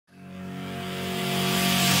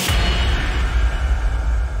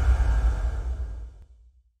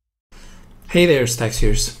Hey there,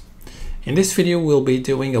 Staxios. In this video, we'll be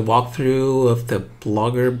doing a walkthrough of the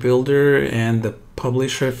Blogger Builder and the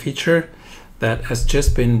Publisher feature that has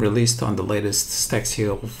just been released on the latest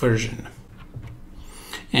Staxio version.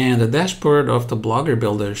 And the dashboard of the Blogger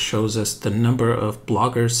Builder shows us the number of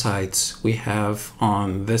Blogger sites we have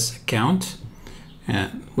on this account,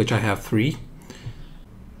 which I have 3.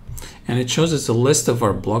 And it shows us a list of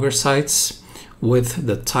our Blogger sites with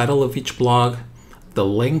the title of each blog, the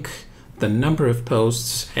link, the number of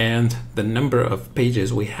posts, and the number of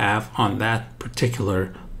pages we have on that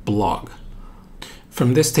particular blog.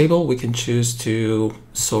 From this table, we can choose to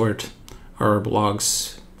sort our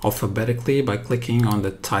blogs alphabetically by clicking on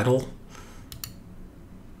the title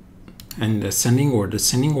and ascending or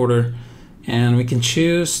descending order, and we can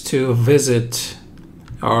choose to visit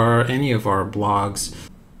any of our blogs.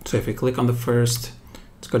 So if we click on the first,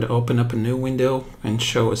 it's going to open up a new window and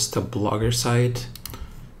show us the Blogger site.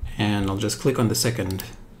 And I'll just click on the second.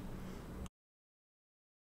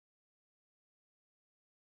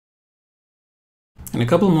 And a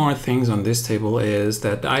couple more things on this table is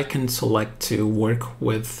that I can select to work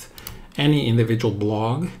with any individual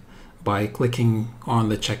blog by clicking on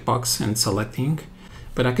the checkbox and selecting,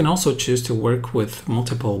 but I can also choose to work with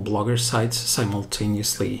multiple Blogger sites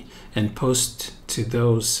simultaneously and post to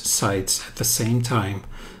those sites at the same time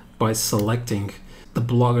by selecting the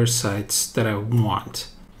Blogger sites that I want.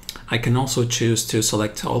 I can also choose to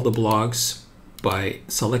select all the blogs by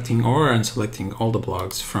selecting or unselecting all the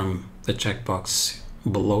blogs from the checkbox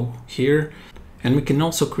below here. And we can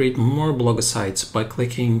also create more Blogger sites by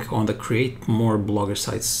clicking on the Create More Blogger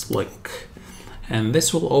Sites link. And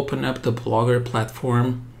this will open up the Blogger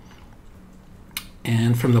platform.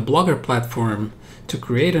 And from the Blogger platform, to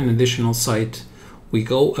create an additional site, we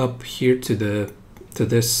go up here to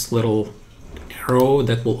this little arrow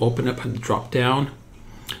that will open up a drop down.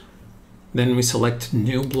 Then we select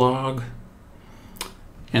New Blog,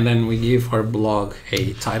 and then we give our blog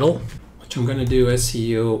a title, which I'm going to do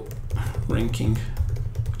SEO ranking,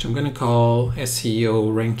 which I'm going to call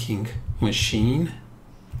SEO Ranking Machine.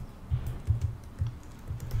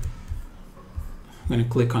 I'm going to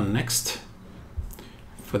click on Next.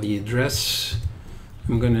 For the address,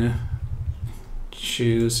 I'm going to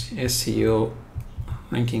choose SEO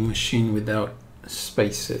Ranking Machine without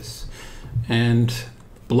spaces. And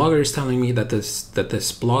Blogger is telling me that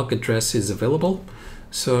this blog address is available,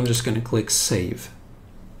 so I'm just going to click Save.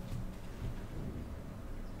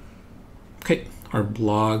 Okay, our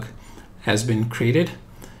blog has been created.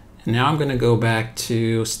 And now I'm going to go back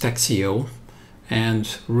to Staxio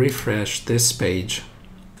and refresh this page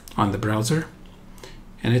on the browser,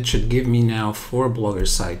 and it should give me now 4 Blogger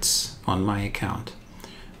sites on my account.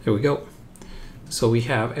 There we go. So we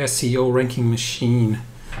have SEO Ranking Machine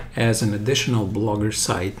as an additional Blogger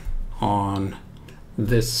site on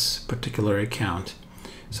this particular account.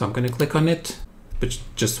 So I'm going to click on it, but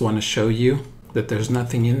just want to show you that there's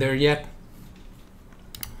nothing in there yet.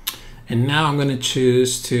 And now I'm going to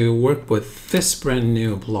choose to work with this brand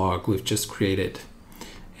new blog we've just created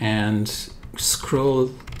and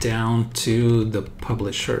scroll down to the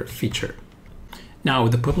Publisher feature. Now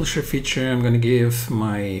with the Publisher feature, I'm going to give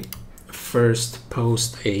my first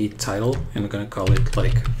post a title, and I'm going to call it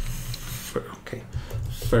like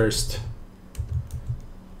first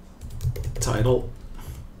title.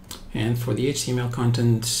 And for the HTML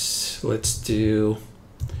content, let's do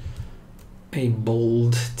a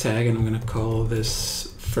bold tag, and I'm going to call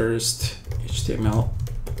this first HTML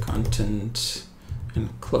content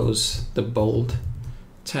and close the bold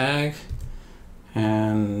tag.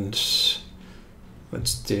 And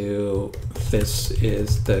let's do this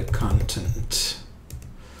is the content.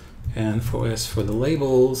 And for the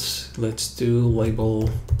labels, let's do label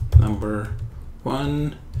number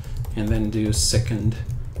 1 and then do second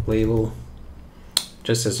label.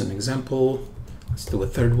 Just as an example, let's do a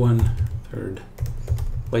third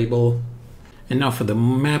label. And now for the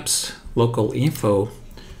maps local info,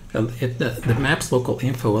 the maps local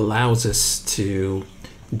info allows us to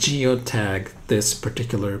geotag this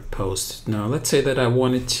particular post. Now let's say that I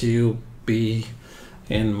wanted to be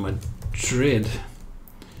in Madrid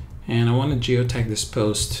and I want to geotag this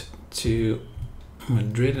post to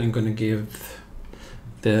Madrid. I'm going to give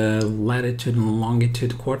the latitude and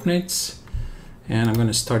longitude coordinates, and I'm going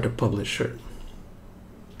to start a publisher.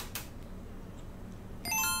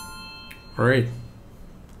 All right,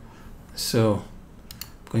 so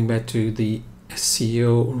going back to the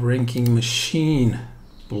SEO Ranking Machine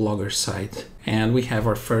Blogger site, and we have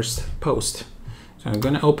our first post. So I'm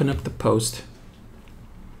going to open up the post.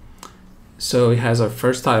 So it has our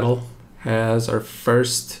first title, has our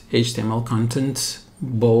first HTML content,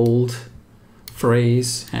 bold,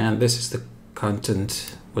 phrase, and this is the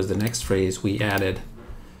content, was the next phrase we added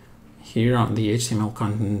here on the HTML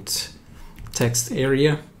content text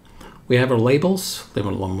area. We have our labels,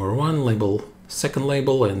 label number 1, label second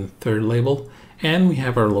label, and third label, and we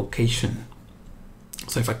have our location.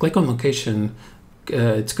 So if I click on location,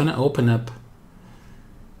 it's going to open up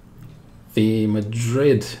the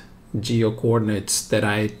Madrid geo coordinates that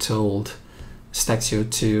I told Staxio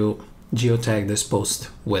to geotag this post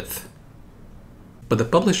with. But the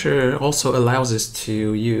publisher also allows us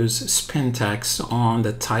to use spin tags on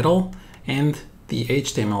the title and the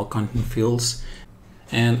HTML content fields.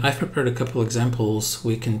 And I've prepared a couple examples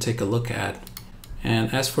we can take a look at.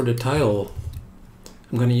 And as for the title,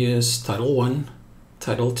 I'm going to use title 1,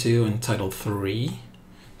 title 2, and title 3.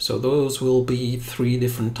 So those will be 3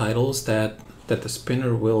 different titles that the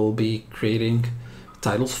spinner will be creating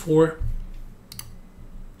titles for.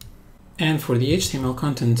 And for the HTML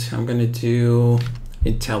content, I'm going to do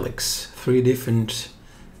italics, 3 different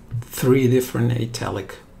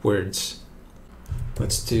italic words.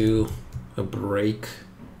 Let's do a break,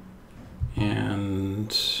 and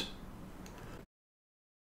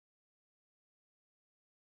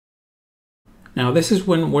now this is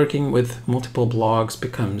when working with multiple blogs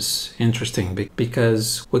becomes interesting,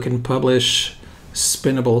 because we can publish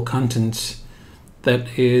spinnable content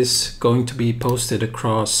that is going to be posted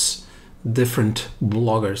across different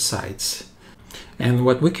blogger sites. And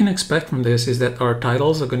what we can expect from this is that our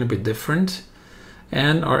titles are going to be different,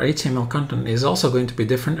 and our HTML content is also going to be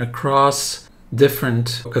different across the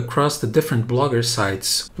different blogger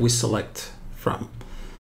sites we select from.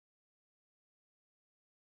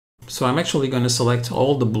 So I'm actually going to select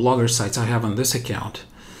all the blogger sites I have on this account,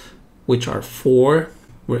 which are 4,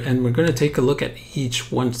 and we're going to take a look at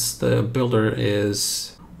each once the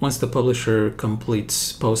publisher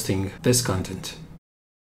completes posting this content.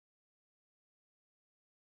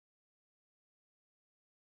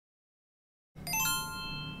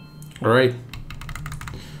 All right,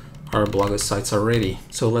 our blogger sites are ready.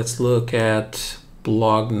 So let's look at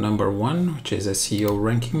blog number 1, which is SEO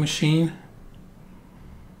ranking machine.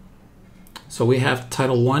 So we have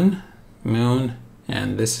title 1, moon,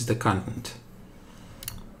 and this is the content.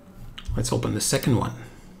 Let's open the second one.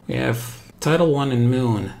 We have title 1 and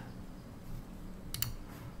moon.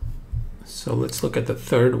 So let's look at the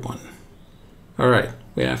third one. All right,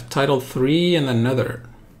 we have title 3 and another.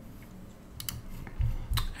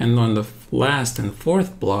 And on the last and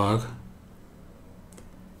fourth blog,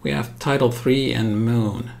 we have title 3 and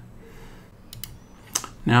moon.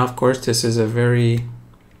 Now, of course, this is a very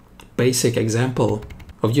basic example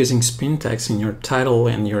of using spin tags in your title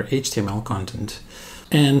and your HTML content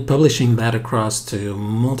and publishing that across to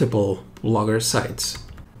multiple blogger sites.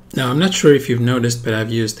 Now, I'm not sure if you've noticed, but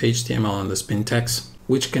I've used HTML on the spin tags,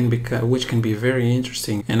 which can be very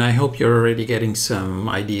interesting, and I hope you're already getting some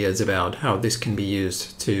ideas about how this can be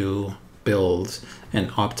used to build and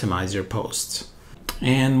optimize your posts.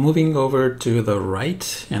 And moving over to the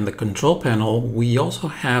right and the control panel, we also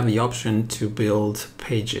have the option to build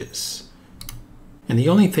pages. And the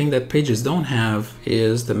only thing that pages don't have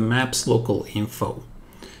is the maps local info.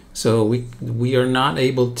 So we are not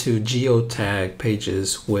able to geotag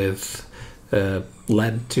pages with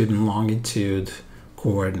latitude and longitude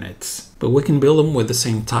coordinates, but we can build them with the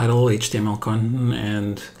same title, HTML content,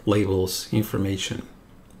 and labels information.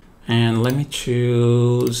 And let me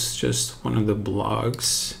choose just one of the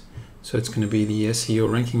blogs. So it's going to be the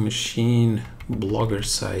SEO ranking machine blogger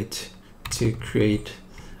site to create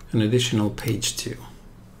an additional page to.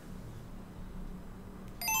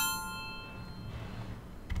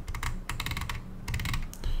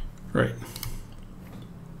 Right,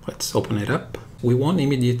 let's open it up. We won't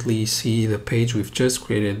immediately see the page we've just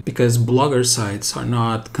created because blogger sites are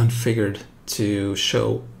not configured to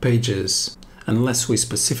show pages unless we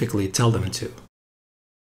specifically tell them to.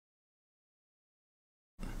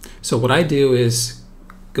 So what I do is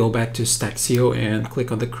go back to Staxio and click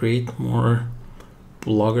on the Create More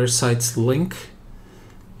Blogger Sites link,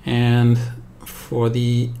 and for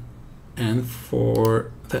the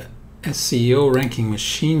SEO ranking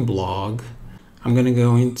machine blog, I'm going to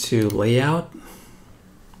go into layout,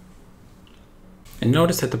 and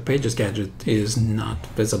notice that the pages gadget is not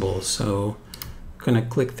visible. So I'm going to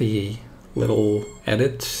click the little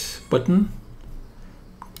edit button.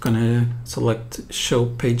 I'm going to select show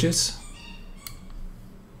pages.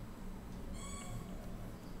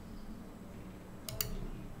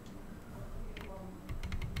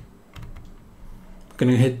 I'm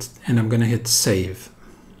going to hit save.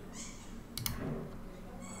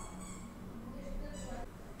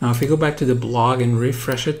 Now if we go back to the blog and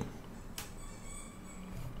refresh it,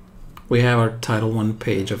 we have our Title 1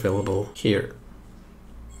 page available here.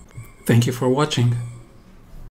 Thank you for watching.